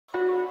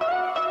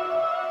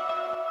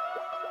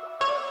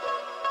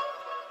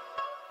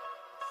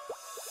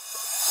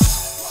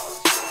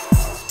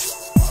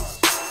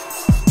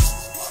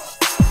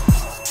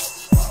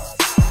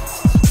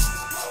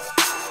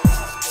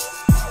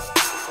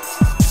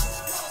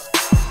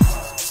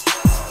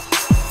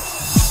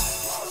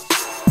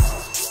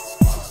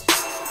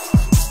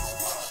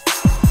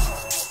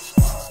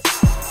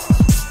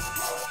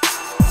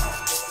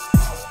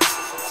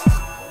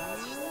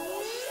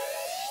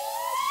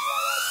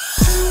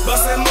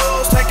Bustin'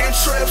 moves, taking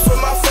trips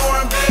with my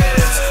foreign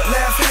bitch.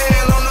 Left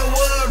hand on the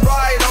wood,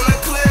 right on the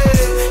clip.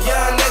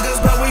 Young niggas,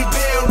 but we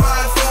been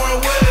riding foreign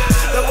whips.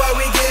 The way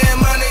we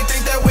getting money,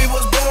 think that we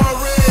was born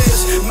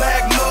rich.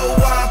 Mac Mo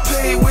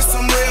YP with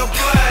some real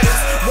players.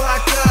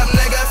 Rock up,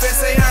 nigga,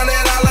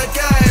 $1,500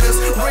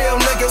 gators. Real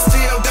niggas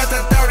still got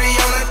the 30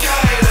 on the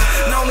cater.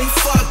 Know me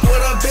fuck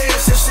with a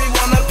bitch if she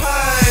wanna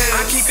pay.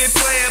 I keep it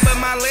playing, but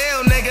my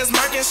lil niggas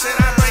murking shit.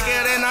 I break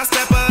it and I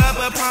step her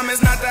up, but promise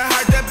not to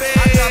hurt the bitch.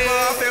 I drop her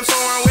off in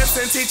foreign whips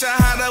and teach her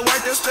how to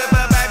work the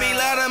stripper. Baby,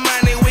 love the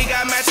money, we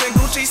got matching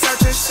Gucci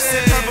searching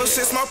shit. Purple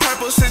shit, smoke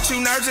purple shit,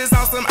 you nervous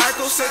on some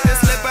Urkel shit. This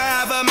slipper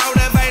have her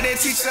motivated,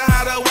 teach her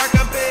how to work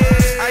a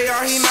bitch.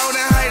 AR, he more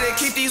than hated,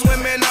 keep these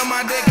women on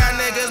my dick. Got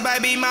niggas,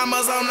 baby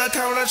mamas on the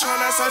corner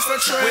tryna search for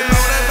tricks. With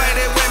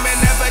motivated women,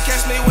 never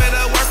catch me with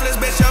a worthless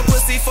bitch. Your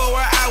pussy for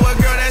an hour,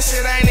 girl, that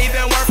shit ain't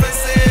even worth a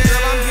cent.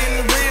 Girl, I'm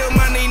getting real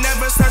money,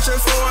 never searching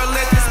for a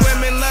lick. These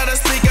women love to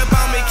speak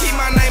about me, keep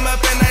my name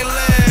up in they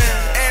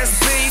list.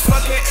 SB,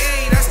 fucking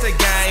E, that's the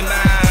game,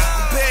 man.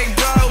 Big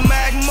bro,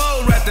 Mac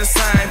Mo, rap the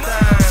same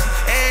thing.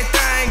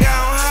 Everything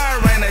gon'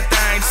 hurt, ain't a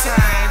thing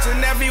change.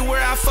 And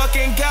everywhere I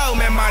fucking go,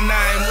 man, my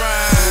name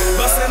rhyme.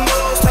 Bustin'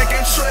 moves,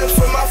 taking trips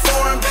with my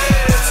foreign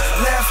bitch.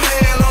 Left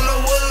hand on the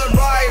wood,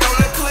 right on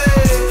the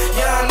clip.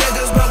 Young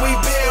niggas, but we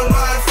been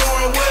riding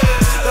foreign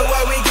whips. The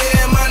way we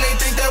getting money,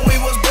 think that we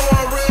was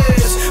born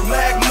rich.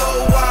 Mac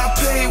Mo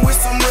YP with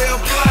some real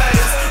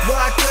players.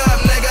 Rock up,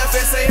 nigga,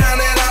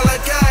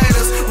 $1,500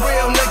 gators.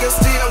 Real niggas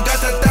still got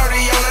the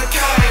 30 on the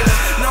cater.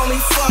 Know me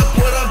fuck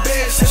with a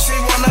bitch if she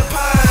wanna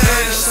pay.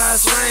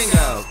 Shots ring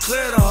out,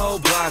 clear the whole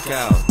block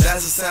out.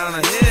 That's the sound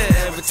I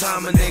hear every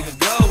time a nigga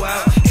go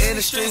out. In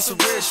the streets of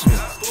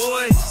Richmond,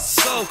 boy,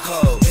 so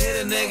cold.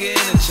 Hit a nigga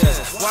in the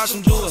chest, watch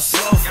him do a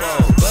slow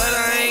fall. But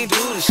I ain't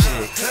do the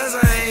shit, cause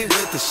I ain't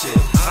with the shit.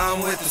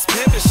 I'm with this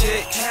pimpin'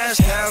 shit, cash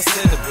cows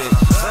in the bitch.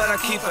 But I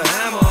keep a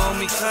hammer on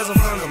me, cause I'm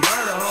from the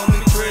murder,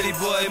 homie. Pretty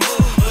boy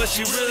move, but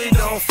she really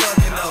don't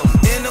fucking know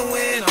me. In the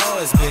wind,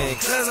 always been,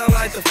 cause I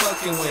like to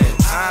fucking win.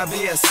 I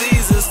be at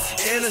Caesars,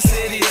 in the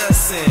city of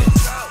sin.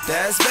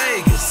 That's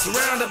Vegas,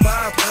 surrounded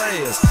by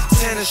players.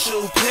 Tennis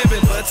shoe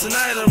pimpin', but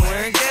tonight I'm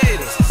wearing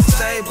gators.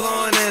 Stay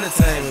blowin'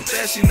 entertainment,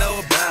 bet you know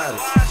about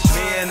it.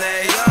 Me and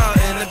AR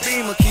in the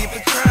Beamer, keep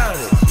it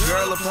crowded.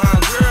 Girl upon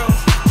girl,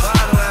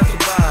 bottle after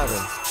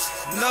bottle.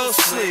 No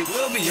sleep,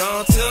 we'll be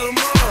on